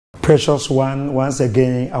Precious one, once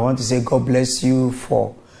again, I want to say God bless you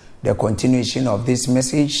for the continuation of this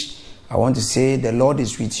message. I want to say the Lord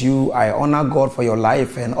is with you. I honor God for your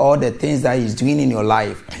life and all the things that He's doing in your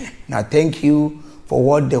life. Now, thank you for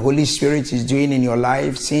what the Holy Spirit is doing in your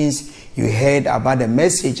life since you heard about the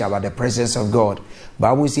message about the presence of God.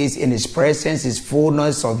 Bible says in His presence is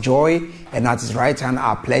fullness of joy, and at His right hand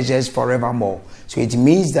are pleasures forevermore. So it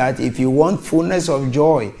means that if you want fullness of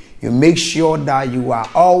joy, you make sure that you are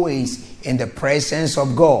always in the presence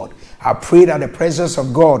of God. I pray that the presence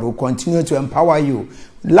of God will continue to empower you.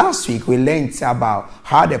 Last week we learned about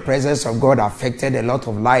how the presence of God affected a lot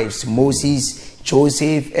of lives. Moses,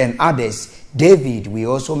 Joseph, and others. David, we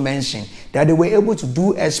also mentioned that they were able to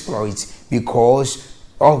do exploits because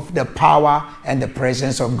of the power and the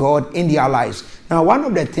presence of God in their lives. Now, one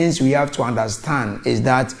of the things we have to understand is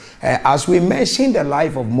that as we mentioned the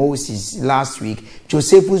life of Moses last week,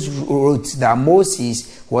 Josephus wrote that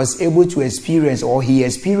Moses was able to experience, or he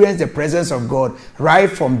experienced the presence of God right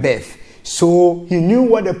from birth. So he knew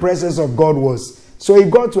what the presence of God was. So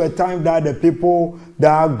it got to a time that the people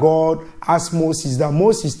that God asked Moses, that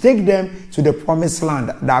Moses take them to the promised land.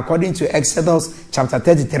 That according to Exodus chapter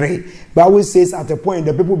 33, Bible says at a point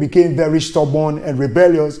the people became very stubborn and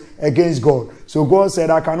rebellious against God. So God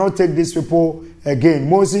said, I cannot take these people again.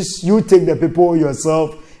 Moses, you take the people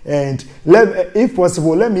yourself, and if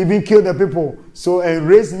possible, let me even kill the people. So and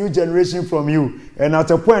raise new generation from you. And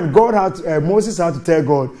at a point, Moses had to tell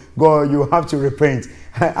God, God, you have to repent.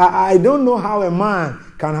 I don't know how a man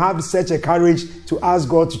can have such a courage to ask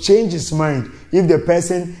God to change his mind if the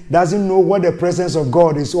person doesn't know what the presence of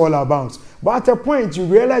God is all about. But at a point, you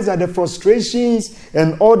realize that the frustrations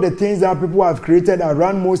and all the things that people have created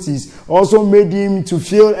around Moses also made him to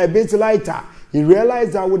feel a bit lighter. He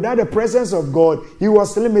realized that without the presence of God, he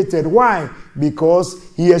was limited. Why?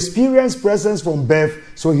 Because he experienced presence from birth,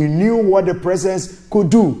 so he knew what the presence could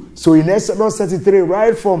do. So in Exodus 33,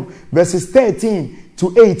 right from verses 13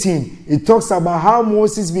 to 18, it talks about how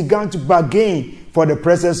Moses began to bargain for the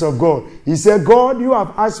presence of God. He said, God, you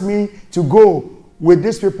have asked me to go with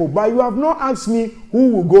these people, but you have not asked me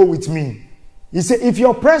who will go with me. He said, if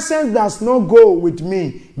your presence does not go with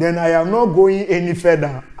me, then I am not going any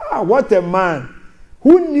further. Ah, what a man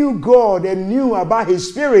who knew God and knew about His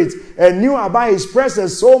Spirit and knew about His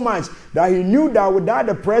presence so much that he knew that without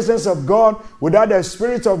the presence of God, without the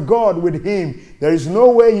Spirit of God with him, there is no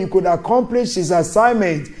way he could accomplish his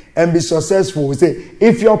assignment and be successful. He said,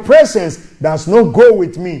 if your presence does not go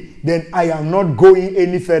with me, then I am not going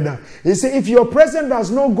any further. He said, if your presence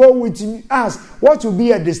does not go with us, what will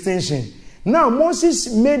be a distinction? Now,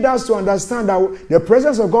 Moses made us to understand that the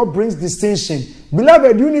presence of God brings distinction.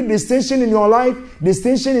 Beloved, you need distinction in your life,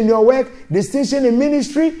 distinction in your work, distinction in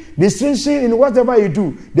ministry, distinction in whatever you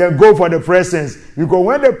do. Then go for the presence. Because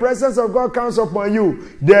when the presence of God comes upon you,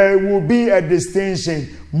 there will be a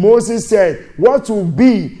distinction. Moses said, what will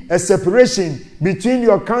be a separation between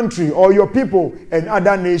your country or your people and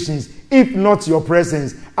other nations, if not your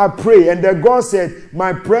presence? I pray. And then God said,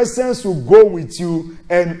 my presence will go with you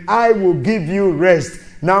and I will give you rest.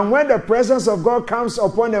 Now, when the presence of God comes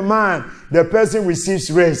upon a man, the person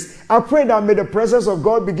receives rest. I pray that may the presence of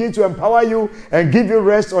God begin to empower you and give you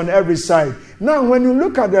rest on every side. Now, when you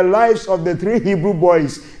look at the lives of the three Hebrew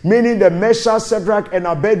boys, meaning the Meshach, Shadrach, and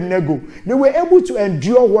Abednego, they were able to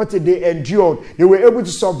endure what they endured. They were able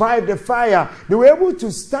to survive the fire. They were able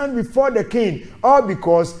to stand before the king, all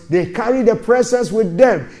because they carried the presence with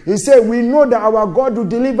them. He said, we know that our God will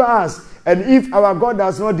deliver us. And if our God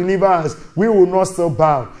does not deliver us, we will not still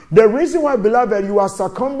bow. The reason why, beloved, you are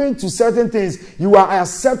succumbing to certain things, you are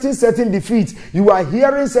accepting certain defeats, you are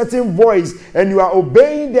hearing certain voice, and you are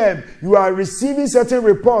obeying them, you are receiving certain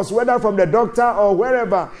reports, whether from the doctor or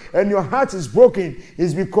wherever, and your heart is broken,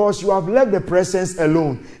 is because you have left the presence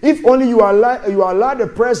alone. If only you allow the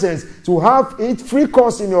presence to have its free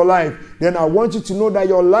course in your life, then I want you to know that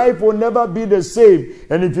your life will never be the same.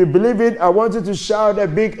 And if you believe it, I want you to shout a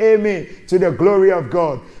big amen to the glory of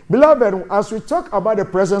God. Beloved, as we talk about the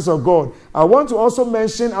presence of God, I want to also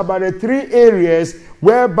mention about the three areas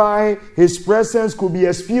whereby His presence could be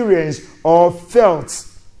experienced or felt.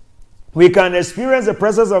 We can experience the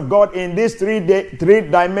presence of God in these three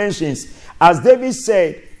dimensions. As David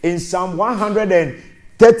said in Psalm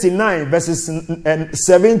 139, verses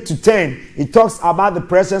 7 to 10, it talks about the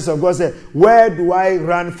presence of God. Said, where do I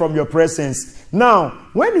run from your presence? Now,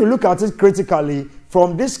 when you look at it critically,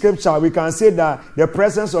 from this scripture, we can say that the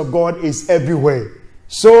presence of God is everywhere.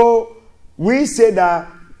 So, we say that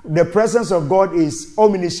the presence of God is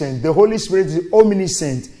omniscient. The Holy Spirit is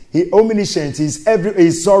omniscient. He omniscient. He's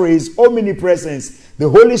omnipresent. The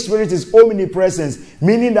Holy Spirit is omnipresence,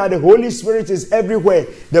 meaning that the Holy Spirit is everywhere.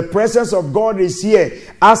 The presence of God is here.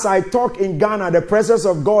 As I talk in Ghana, the presence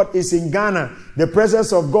of God is in Ghana. The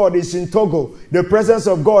presence of God is in Togo. The presence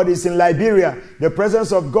of God is in Liberia. The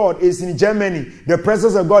presence of God is in Germany. The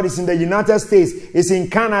presence of God is in the United States. It's in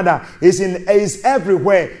Canada. It's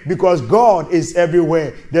everywhere, because God is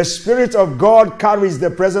everywhere. The Spirit of God carries the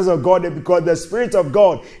presence of God, because the Spirit of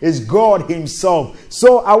God is God Himself.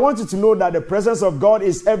 So I want you to know that the presence of God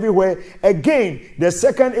is everywhere. Again, the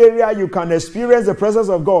second area you can experience the presence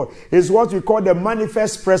of God is what we call the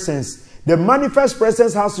manifest presence. The manifest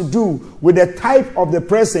presence has to do with the type of the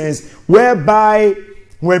presence whereby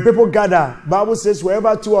when people gather, Bible says,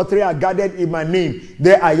 wherever 2 or 3 are gathered in my name,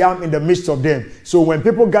 there I am in the midst of them. So when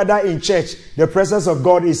people gather in church, the presence of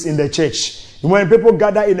God is in the church. When people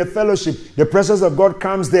gather in a fellowship, the presence of God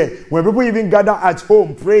comes there. When people even gather at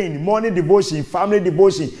home, praying, morning devotion, family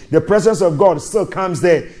devotion, the presence of God still comes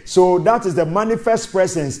there. So that is the manifest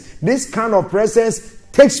presence. This kind of presence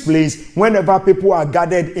takes place whenever people are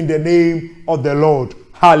gathered in the name of the Lord.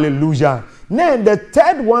 Hallelujah. Then the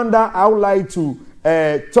third one that I would like to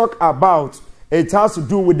talk about, it has to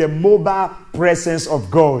do with the mobile presence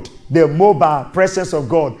of God. The mobile presence of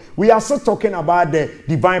God. We are still talking about the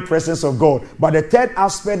divine presence of God. But the third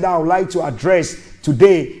aspect that I would like to address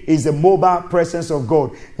today is the mobile presence of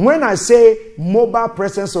God. When I say mobile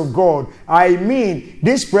presence of God, I mean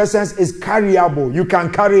this presence is carryable. You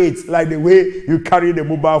can carry it like the way you carry the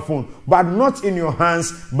mobile phone, but not in your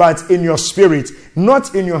hands, but in your spirit.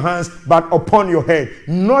 Not in your hands, but upon your head.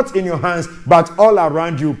 Not in your hands, but all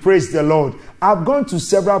around you. Praise the Lord. I've gone to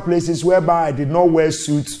several places whereby I did not wear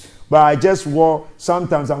suits, but I just wore,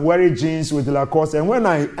 sometimes I'm wearing jeans with Lacoste. And when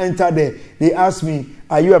I enter there, they ask me,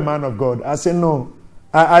 are you a man of God? I say, no.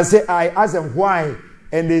 I ask them why.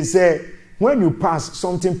 And they say, when you pass,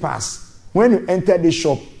 something pass. When you enter the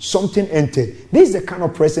shop, something entered. This is the kind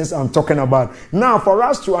of presence I'm talking about. Now, for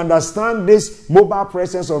us to understand this mobile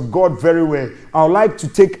presence of God very well, I would like to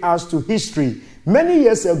take us to history. Many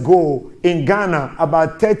years ago in Ghana,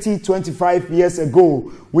 about 25 years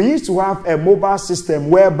ago, we used to have a mobile system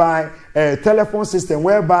whereby, a telephone system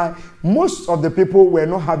whereby most of the people were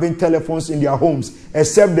not having telephones in their homes,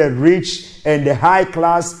 except the rich and the high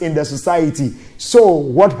class in the society. So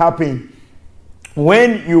what happened?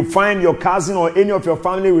 When you find your cousin or any of your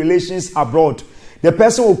family relations abroad, the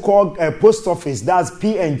person will call a post office, that's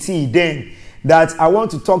P&T then, that I want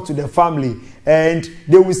to talk to the family. And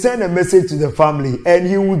they will send a message to the family, and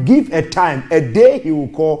he will give a time, a day he will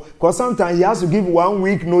call, because sometimes he has to give 1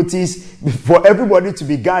 week notice for everybody to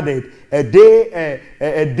be gathered. A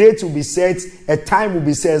day to be set, a time will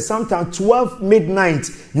be set. Sometimes 12 midnight,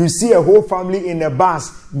 you see a whole family in a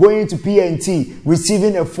bus going to P&T,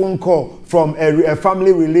 receiving a phone call from a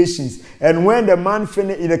family relations. And when the man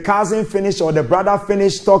finish, the cousin finished or the brother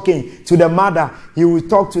finished talking to the mother, he will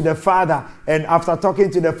talk to the father, and after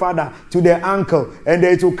talking to the father, to the uncle, and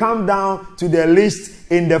it will come down to the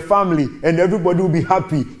list in the family, and everybody will be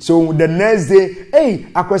happy. So the next day, hey,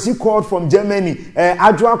 Akwesi called from Germany,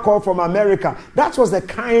 Adwa called from America. That was the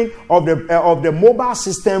kind of the mobile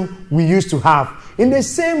system we used to have. In the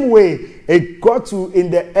same way, it got to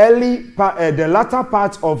in the the latter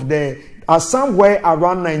part of the somewhere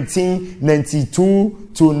around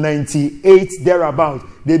 1992 to 98 thereabout,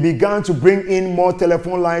 they began to bring in more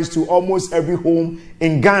telephone lines to almost every home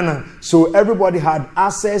in Ghana. So everybody had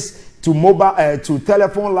access to mobile to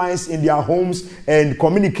telephone lines in their homes, and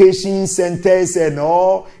communication centers and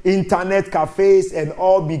all internet cafes and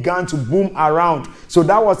all began to boom around. So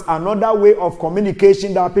that was another way of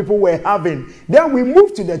communication that people were having. Then we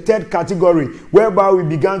moved to the third category, whereby we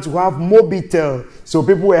began to have Mobitel. So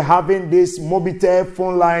people were having these Mobitel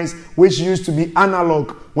phone lines, which used to be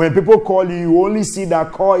analog. When people call you, you only see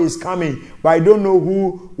that call is coming, but I don't know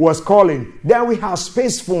who was calling. Then we have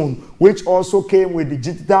Space Phone, which also came with the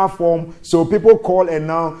digital form. So people call, and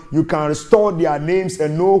now you can store their names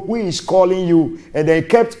and know who is calling you. And they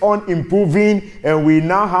kept on improving, and we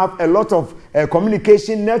now have a lot of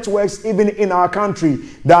communication networks even in our country,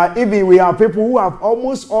 that even we have people who have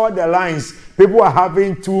almost all the lines. People are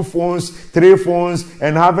having 2 phones, 3 phones,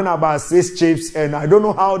 and having about 6 chips, and I don't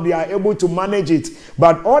know how they are able to manage it.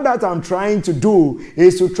 But all that I'm trying to do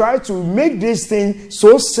is to try to make this thing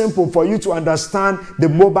so simple for you to understand the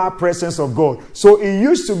mobile presence of God. So it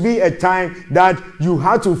used to be a time that you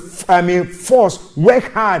had to,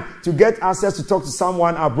 work hard to get access to talk to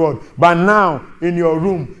someone abroad. But now, in your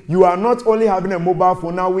room, you are not only having a mobile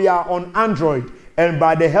phone, now we are on Android. And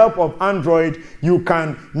by the help of Android, you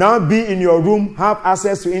can now be in your room, have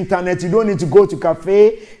access to internet. You don't need to go to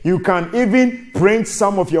cafe. You can even print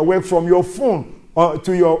some of your work from your phone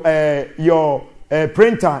to your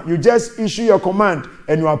printer. You just issue your command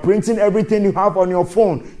and you are printing everything you have on your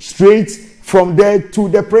phone straight from there to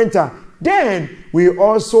the printer. Then we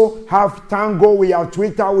also have Tango, we have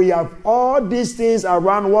Twitter, we have all these things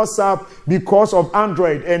around WhatsApp because of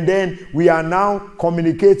Android. And then we are now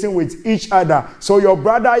communicating with each other. So your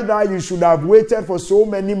brother that you should have waited for so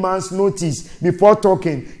many months' notice before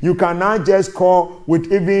talking, you can now just call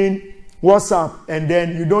with even WhatsApp, and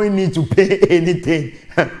then you don't need to pay anything,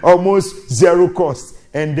 almost zero cost.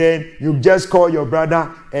 And then you just call your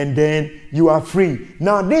brother and then you are free.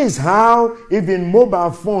 Now this is how even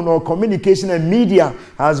mobile phone or communication and media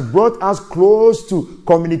has brought us close to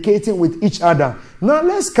communicating with each other. Now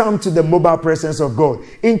let's come to the mobile presence of God.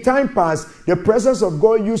 In time past, the presence of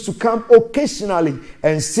God used to come occasionally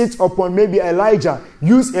and sit upon maybe Elijah.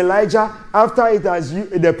 Use Elijah after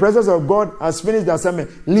the presence of God has finished the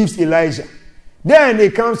assignment, leaves Elijah. Then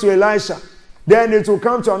it comes to Elisha. Then it will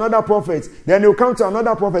come to another prophet. Then it will come to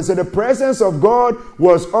another prophet. So the presence of God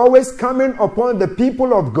was always coming upon the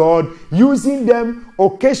people of God, using them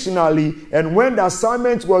occasionally. And when the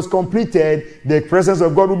assignment was completed, the presence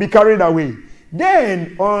of God will be carried away.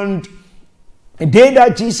 Then on the day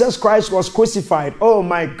that Jesus Christ was crucified, oh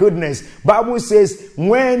my goodness, Bible says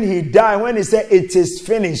when he died, when he said it is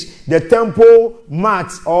finished, the temple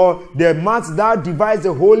mat or the mat that divides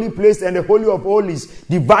the holy place and the holy of holies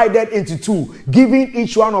divided into two, giving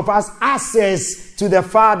each one of us access to the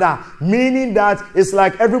Father, meaning that it's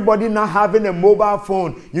like everybody now having a mobile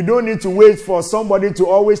phone. You don't need to wait for somebody to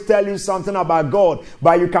always tell you something about God,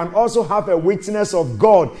 but you can also have a witness of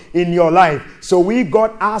God in your life. So we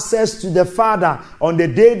got access to the Father on the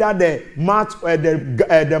day that the mat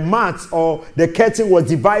or the curtain was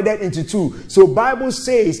divided into two. So Bible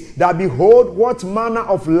says that behold, what manner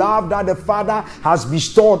of love that the Father has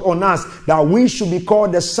bestowed on us, that we should be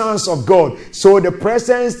called the sons of God. So the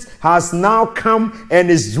presence has now come and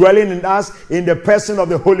is dwelling in us in the person of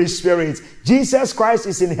the Holy Spirit. Jesus Christ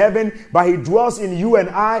is in heaven, but he dwells in you and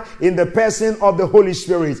I in the person of the Holy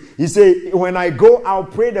Spirit. He said, when I go, I'll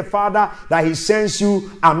pray the Father that he sends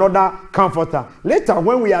you another comforter. Later,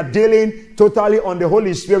 when we are dealing totally on the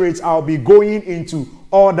Holy Spirit, I'll be going into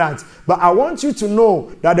all that. But I want you to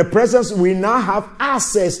know that the presence, we now have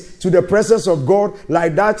access to the presence of God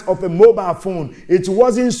like that of a mobile phone. It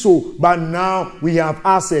wasn't so, but now we have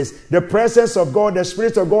access. The presence of God, the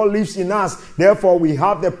Spirit of God lives in us. Therefore, we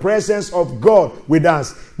have the presence of God with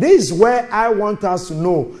us. This is where I want us to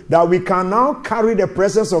know that we can now carry the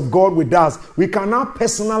presence of God with us. We can now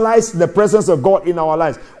personalize the presence of God in our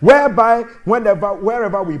lives, whereby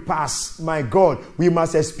wherever we pass, my God, we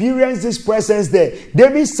must experience this presence there.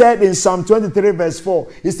 David said in Psalm 23 verse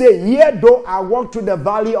 4, he said, yea, though I walk through the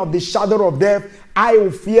valley of the shadow of death, I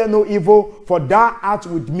will fear no evil, for thou art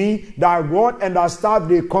with me, thy rod and thy staff,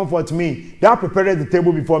 they comfort me. Thou prepared the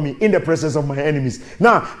table before me in the presence of my enemies.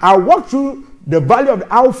 Now, I walk through the valley of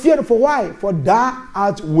I will fear, for why? For thou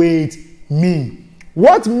art with me.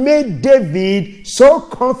 What made David so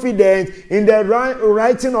confident in the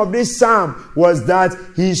writing of this psalm was that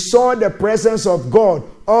he saw the presence of God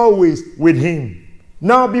always with him.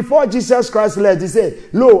 Now, before Jesus Christ left, he said,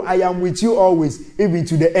 lo, I am with you always, even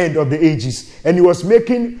to the end of the ages. And he was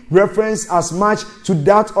making reference as much to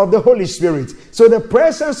that of the Holy Spirit. So the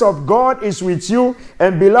presence of God is with you.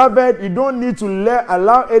 And beloved, you don't need to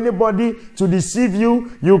allow anybody to deceive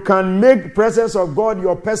you. You can make presence of God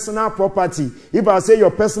your personal property. If I say your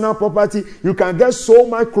personal property, you can get so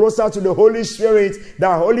much closer to the Holy Spirit.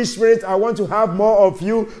 That Holy Spirit, I want to have more of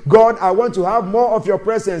you. God, I want to have more of your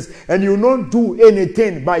presence. And you don't do anything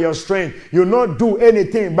by your strength. You not do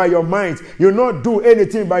anything by your mind. You not do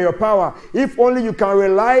anything by your power. If only you can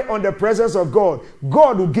rely on the presence of God,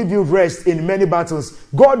 God will give you rest in many battles.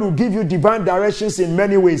 God will give you divine directions in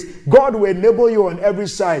many ways. God will enable you on every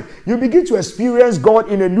side. You begin to experience God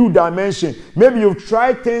in a new dimension. Maybe you've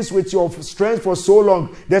tried things with your strength for so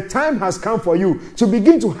long. The time has come for you to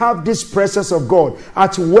begin to have this presence of God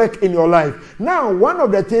at work in your life. Now, one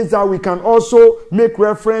of the things that we can also make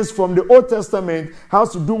reference from the Old Testament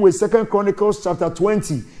has to do with 2 Chronicles chapter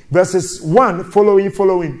 20, verses 1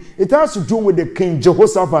 following. It has to do with the king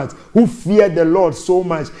Jehoshaphat, who feared the Lord so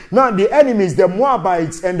much. Now the enemies, the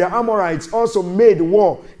Moabites and the Amorites, also made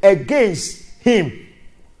war against him.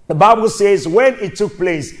 The Bible says when it took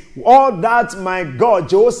place, all that my God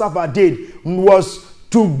Jehoshaphat did was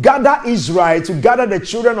to gather Israel, to gather the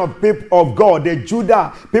children of God,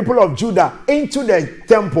 people of Judah, into the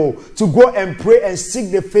temple to go and pray and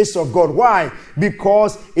seek the face of God. Why?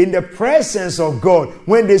 Because in the presence of God,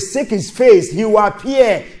 when they seek his face, he will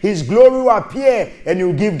appear, his glory will appear, and he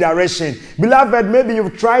will give direction. Beloved, maybe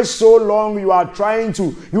you've tried so long, you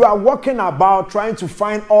are walking about trying to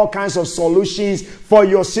find all kinds of solutions for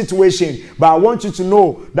your situation. But I want you to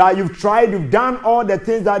know that you've done all the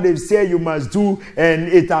things that they've said you must do, and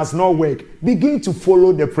it has not worked. Begin to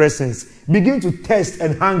follow the presence. Begin to test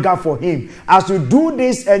and hunger for him. As you do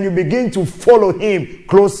this and you begin to follow him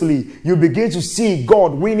closely, you begin to see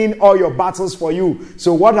God winning all your battles for you.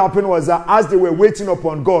 So what happened was that as they were waiting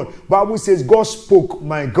upon God, Bible says God spoke,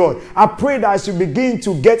 my God. I pray that as you begin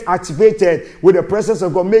to get activated with the presence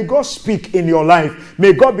of God, may God speak in your life.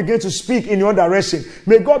 May God begin to speak in your direction.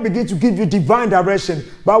 May God begin to give you divine direction.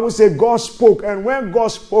 Bible says God spoke, and when God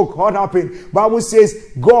spoke, what happened? Bible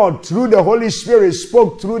says God, through the Holy Spirit,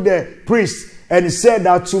 spoke through the priest, and he said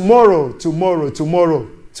that tomorrow,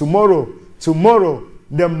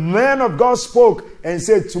 the man of God spoke and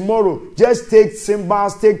said, tomorrow, just take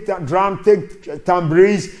cymbals, take drum, take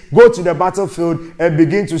tambourines, go to the battlefield and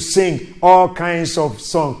begin to sing all kinds of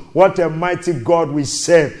songs. What a mighty God we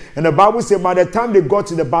serve. And the Bible said by the time they got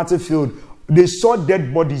to the battlefield, they saw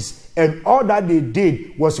dead bodies, and all that they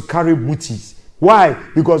did was to carry booties. Why?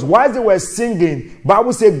 Because whilst they were singing,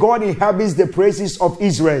 Bible says God inhabits the praises of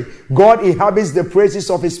Israel. God inhabits the praises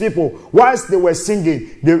of his people. Whilst they were singing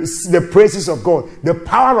the praises of God, the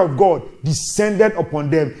power of God descended upon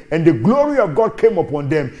them, and the glory of God came upon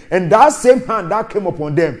them. And that same hand that came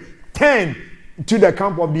upon them turned to the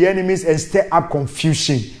camp of the enemies and stir up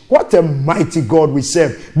confusion. What a mighty God we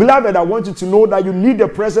serve. Beloved, I want you to know that you need the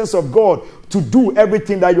presence of God to do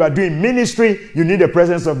everything that you are doing. Ministry, you need the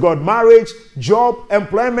presence of God. Marriage, job,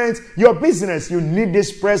 employment, your business, you need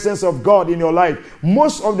this presence of God in your life.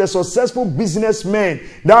 Most of the successful businessmen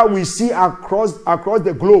that we see across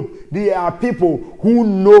the globe, they are people who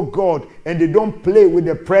know God, and they don't play with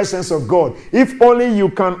the presence of God. If only you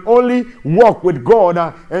can only walk with God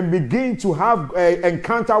and begin to have an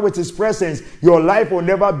encounter with his presence, your life will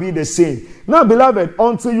never be the same. Now, beloved,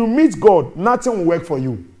 until you meet God, nothing will work for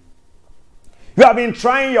you. You have been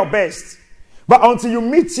trying your best, but until you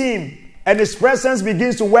meet him and his presence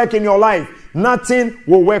begins to work in your life, nothing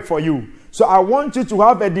will work for you. So I want you to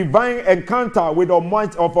have a divine encounter with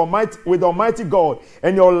Almighty God,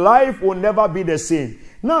 and your life will never be the same.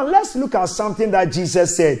 Now let's look at something that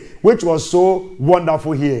Jesus said, which was so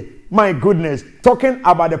wonderful here. My goodness, talking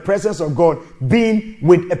about the presence of God being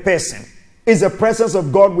with a person. Is the presence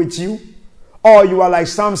of God with you? Or you are like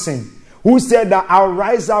Samson, who said that I'll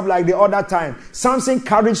rise up like the other time. Samson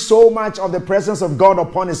carried so much of the presence of God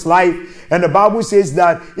upon his life. And the Bible says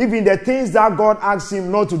that even the things that God asked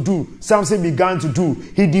him not to do, Samson began to do.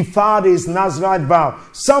 He defied his Nazarite vow.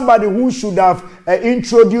 Somebody who should have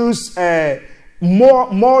introduced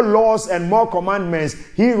more laws and more commandments,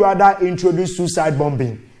 he rather introduced suicide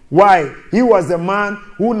bombing. Why? He was the man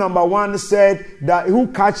who, number one, said that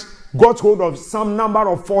got hold of some number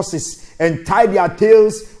of forces and tied their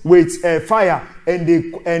tails with fire, and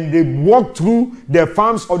they walked through the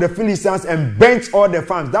farms of the Philistines and burnt all the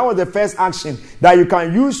farms. That was the first action, that you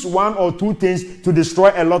can use one or two things to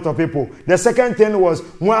destroy a lot of people. The second thing was,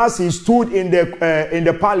 once he stood in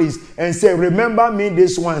the palace and said, remember me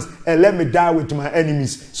this once and let me die with my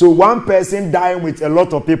enemies. So one person dying with a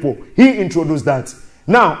lot of people. He introduced that.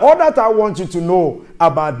 Now, all that I want you to know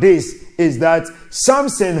about this is that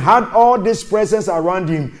Samson had all this presence around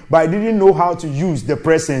him, but he didn't know how to use the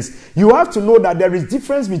presence. You have to know that there is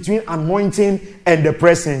difference between anointing and the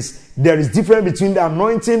presence. There is difference between the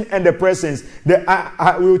anointing and the presence.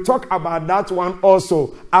 I will talk about that one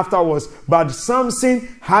also afterwards. But Samson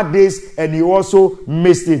had this and he also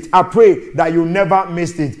missed it. I pray that you never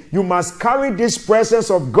missed it. You must carry this presence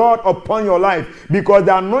of God upon your life, because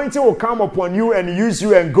the anointing will come upon you and use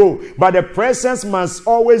you and go. But the presence must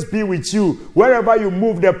always be with you. Wherever you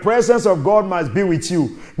move, the presence of God must be with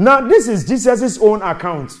you. Now, this is Jesus' own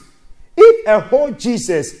account. If a whole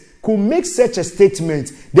Jesus could make such a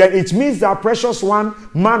statement, then it means that, precious one,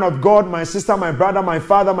 man of God, my sister, my brother, my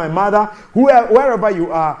father, my mother, wherever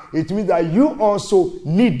you are, it means that you also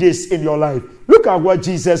need this in your life. Look at what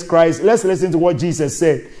Jesus Christ, let's listen to what Jesus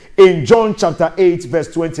said in John chapter 8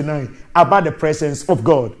 verse 29 about the presence of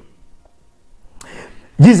God.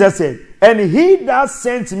 Jesus said, and he that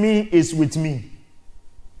sent me is with me.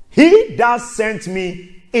 He that sent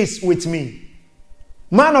me is with me.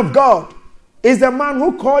 Man of God is the man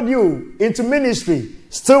who called you into ministry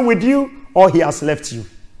still with you, or he has left you?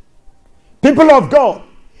 People of God,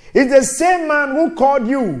 It's the same man who called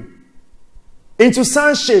you into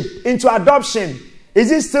sonship, into adoption. Is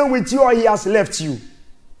he still with you or he has left you?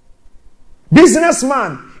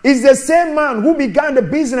 Businessman, is the same man who began the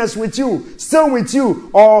business with you still with you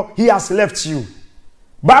or he has left you?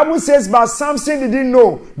 Bible says, but Samson didn't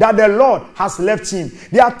know that the Lord has left him.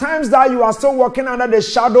 There are times that you are still walking under the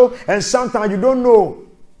shadow and sometimes you don't know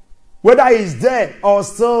whether he's there or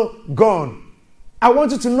still gone. I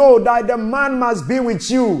want you to know that the man must be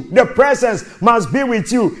with you. The presence must be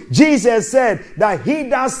with you. Jesus said that he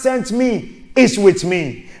that sent me is with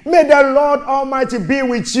me. May the Lord Almighty be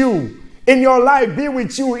with you. In your life, be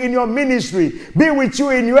with you in your ministry, be with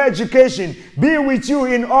you in your education, be with you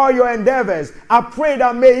in all your endeavors. I pray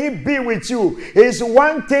that may he be with you. It's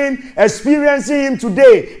one thing experiencing him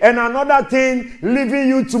today and another thing leaving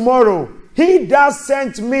you tomorrow. He that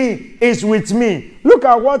sent me is with me. Look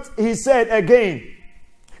at what he said again.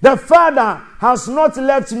 The Father has not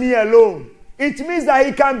left me alone. It means that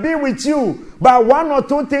he can be with you, but one or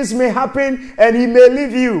two things may happen and he may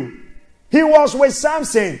leave you. He was with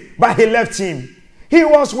Samson, but he left him. He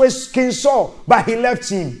was with King Saul, but he left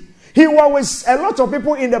him. He was with a lot of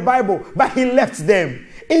people in the Bible, but he left them.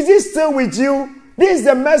 Is he still with you? This is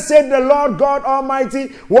the message the Lord God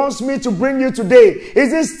Almighty wants me to bring you today.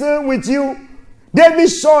 Is he still with you? David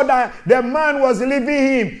saw that the man was leaving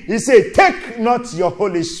him. He said, take not your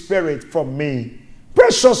Holy Spirit from me.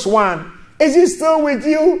 Precious one, is he still with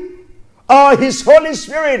you? Or his Holy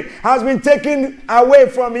Spirit has been taken away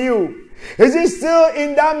from you? Is he still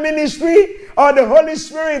in that ministry or the Holy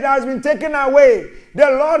Spirit has been taken away? The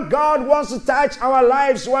Lord God wants to touch our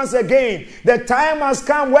lives once again. The time has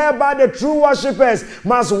come whereby the true worshippers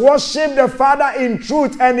must worship the Father in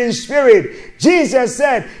truth and in spirit. Jesus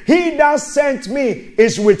said, he that sent me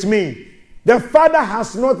is with me. The Father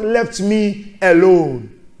has not left me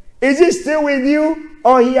alone. Is he still with you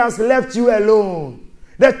or he has left you alone?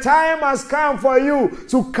 The time has come for you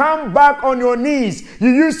to come back on your knees. You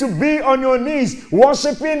used to be on your knees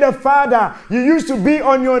worshiping the Father. You used to be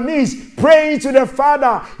on your knees praying to the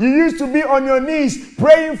Father. You used to be on your knees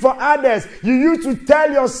praying for others. You used to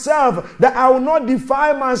tell yourself that I will not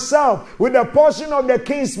defile myself with a portion of the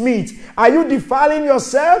king's meat. Are you defiling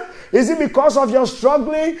yourself? Is it because of your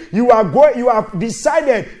struggling? You have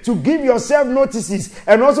decided to give yourself notices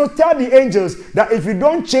and also tell the angels that if you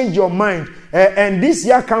don't change your mind, and this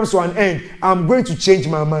year comes to an end, I'm going to change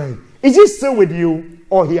my mind. Is he still with you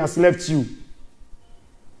or he has left you?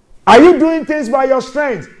 Are you doing things by your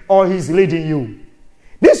strength or he's leading you?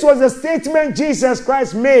 This was a statement Jesus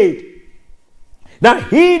Christ made. That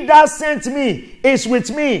he that sent me is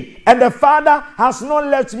with me, and the Father has not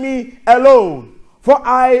left me alone. For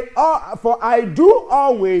I do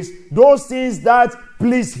always those things that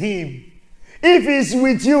please him. If he's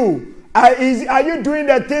with you, are you doing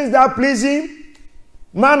the things that please him?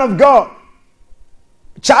 Man of God,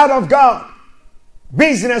 child of God,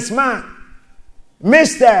 businessman,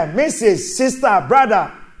 Mr., Mrs., sister,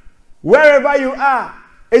 brother, wherever you are,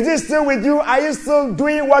 is he still with you? Are you still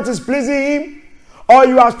doing what is pleasing him? Or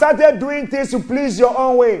you have started doing things to please your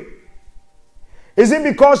own way? Is it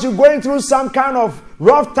because you're going through some kind of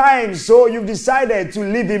rough times, so you've decided to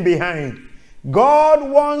leave him behind? God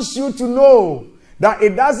wants you to know that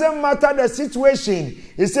it doesn't matter the situation.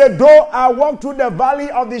 He said, though I walk through the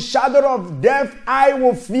valley of the shadow of death, I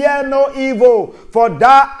will fear no evil, for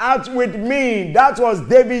thou art with me. That was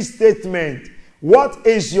David's statement. What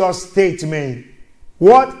is your statement?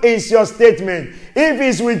 What is your statement? If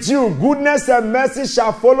it's with you, goodness and mercy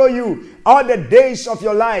shall follow you all the days of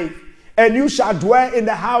your life, and you shall dwell in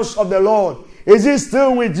the house of the Lord. Is he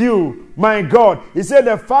still with you? My God. He said,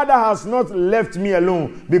 the Father has not left me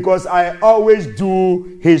alone because I always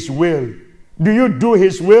do his will. Do you do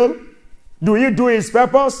his will? Do you do his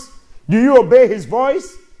purpose? Do you obey his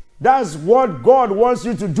voice? That's what God wants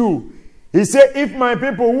you to do. He said, if my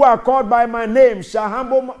people who are called by my name shall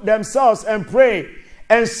humble themselves and pray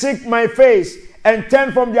and seek my face and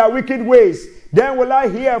turn from their wicked ways, then will I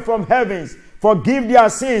hear from heavens, forgive their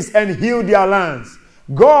sins and heal their lands.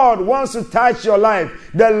 God wants to touch your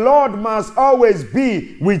life. The Lord must always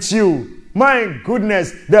be with you. My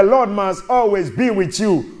goodness, the Lord must always be with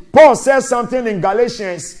you. Paul says something in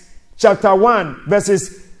Galatians chapter 1,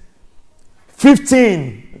 verses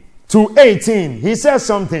 15 to 18. He says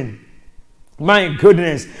something. My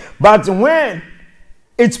goodness. But when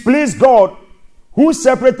it pleased God, who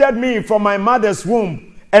separated me from my mother's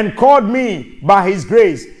womb and called me by his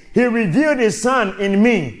grace, he revealed his Son in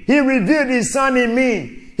me. He revealed his Son in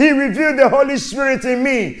me. He revealed the Holy Spirit in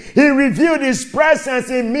me. He revealed his presence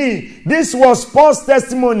in me. This was Paul's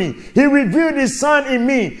testimony. He revealed his Son in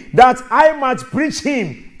me that I might preach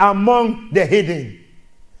him among the hidden.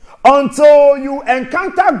 Until you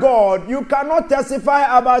encounter God, you cannot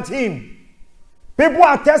testify about him. People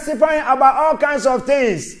are testifying about all kinds of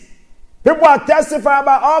things. People are testifying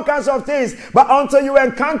about all kinds of things. But until you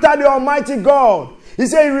encounter the Almighty God, he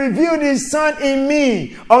said, he revealed his Son in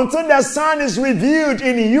me. Until the Son is revealed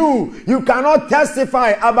in you, you cannot testify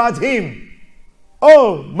about him.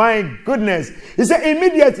 Oh my goodness. He said,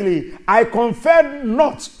 immediately I conferred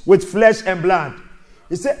not with flesh and blood.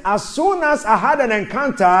 He said, as soon as I had an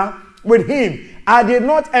encounter with him, I did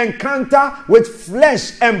not encounter with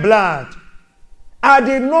flesh and blood. I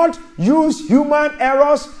did not use human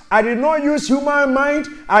errors. I did not use human mind.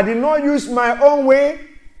 I did not use my own way.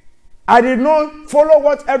 I did not follow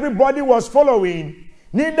what everybody was following.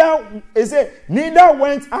 Neither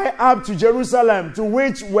went I up to Jerusalem, to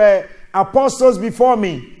which were apostles before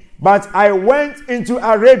me, but I went into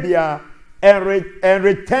Arabia and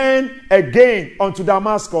returned again unto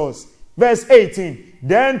Damascus. Verse 18.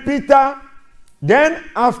 Then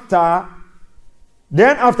after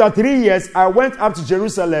 3 years, I went up to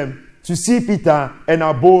Jerusalem to see Peter and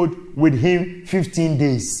abode with him 15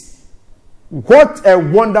 days. What a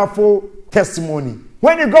wonderful testimony.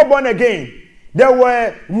 When you got born again, there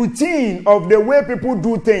were routine of the way people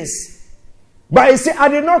do things. But he said, I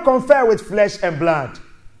did not confer with flesh and blood.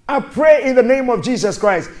 I pray in the name of Jesus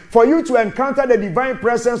Christ for you to encounter the divine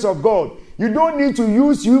presence of God. You don't need to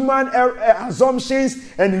use human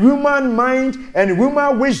assumptions and human mind and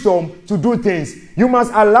human wisdom to do things. You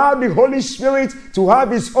must allow the Holy Spirit to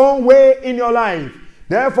have his own way in your life.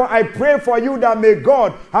 Therefore, I pray for you that may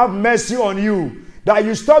God have mercy on you. That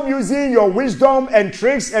you stop using your wisdom and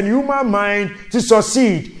tricks and human mind to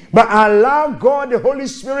succeed. But allow God, the Holy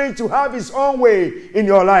Spirit, to have his own way in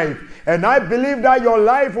your life. And I believe that your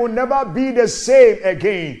life will never be the same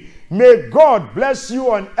again. May God bless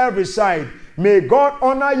you on every side. May God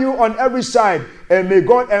honor you on every side. And may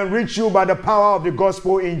God enrich you by the power of the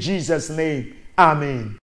gospel in Jesus' name. Amen.